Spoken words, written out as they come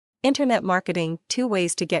Internet marketing: 2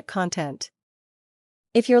 ways to get content.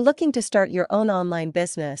 If you're looking to start your own online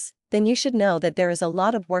business, then you should know that there is a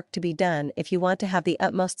lot of work to be done if you want to have the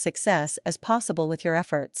utmost success as possible with your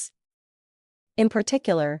efforts. In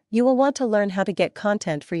particular, you will want to learn how to get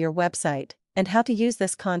content for your website, and how to use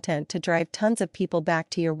this content to drive tons of people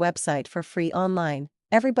back to your website for free online.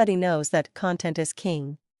 Everybody knows that content is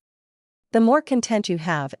king. The more content you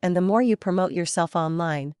have and the more you promote yourself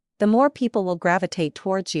online, the more people will gravitate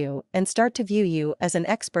towards you and start to view you as an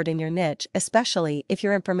expert in your niche, especially if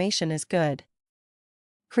your information is good.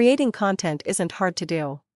 Creating content isn't hard to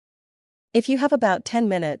do. If you have about 10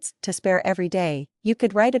 minutes to spare every day, you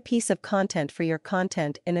could write a piece of content for your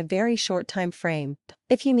content in a very short time frame.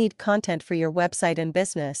 If you need content for your website and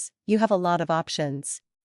business, you have a lot of options.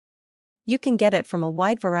 You can get it from a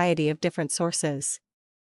wide variety of different sources.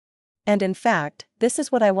 And in fact, this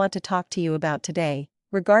is what I want to talk to you about today,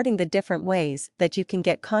 regarding the different ways that you can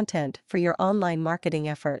get content for your online marketing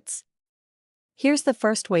efforts. Here's the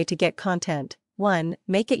first way to get content. 1.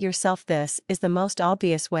 Make it yourself. This is the most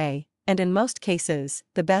obvious way, and in most cases,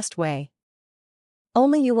 the best way.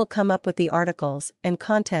 Only you will come up with the articles and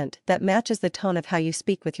content that matches the tone of how you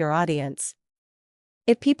speak with your audience.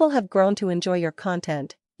 If people have grown to enjoy your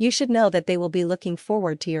content, you should know that they will be looking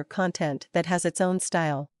forward to your content that has its own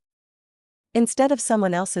style, instead of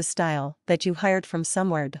someone else's style that you hired from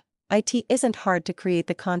somewhere. It isn't hard to create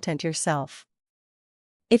the content yourself.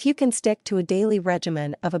 If you can stick to a daily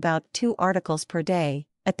regimen of about 2 articles per day,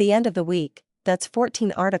 at the end of the week, that's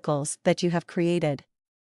 14 articles that you have created.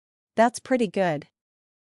 That's pretty good.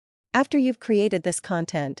 After you've created this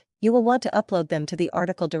content, you will want to upload them to the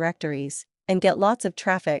article directories and get lots of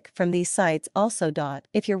traffic from these sites also.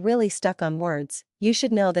 If you're really stuck on words, you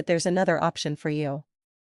should know that there's another option for you.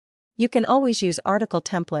 You can always use article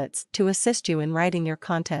templates to assist you in writing your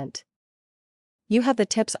content. You have the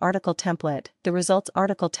tips article template, the results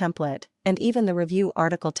article template, and even the review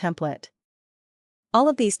article template. All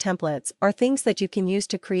of these templates are things that you can use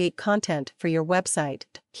to create content for your website.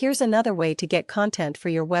 Here's another way to get content for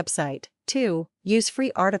your website. 2. Use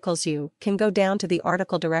free articles. You can go down to the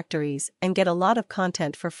article directories and get a lot of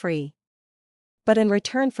content for free. But in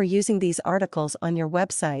return for using these articles on your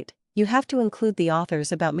website, you have to include the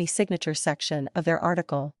author's About Me signature section of their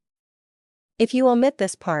article. If you omit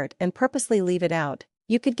this part and purposely leave it out,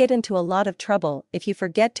 you could get into a lot of trouble if you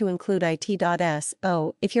forget to include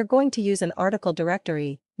it.so. If you're going to use an article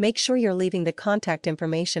directory, make sure you're leaving the contact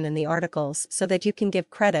information in the articles so that you can give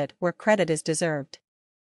credit where credit is deserved.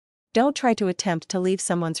 Don't try to attempt to leave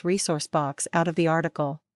someone's resource box out of the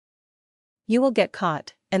article. You will get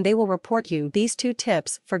caught, and they will report you. These 2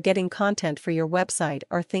 tips for getting content for your website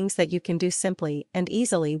are things that you can do simply and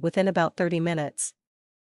easily within about 30 minutes.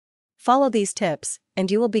 Follow these tips, and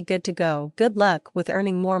you will be good to go. Good luck with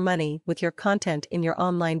earning more money with your content in your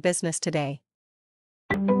online business today.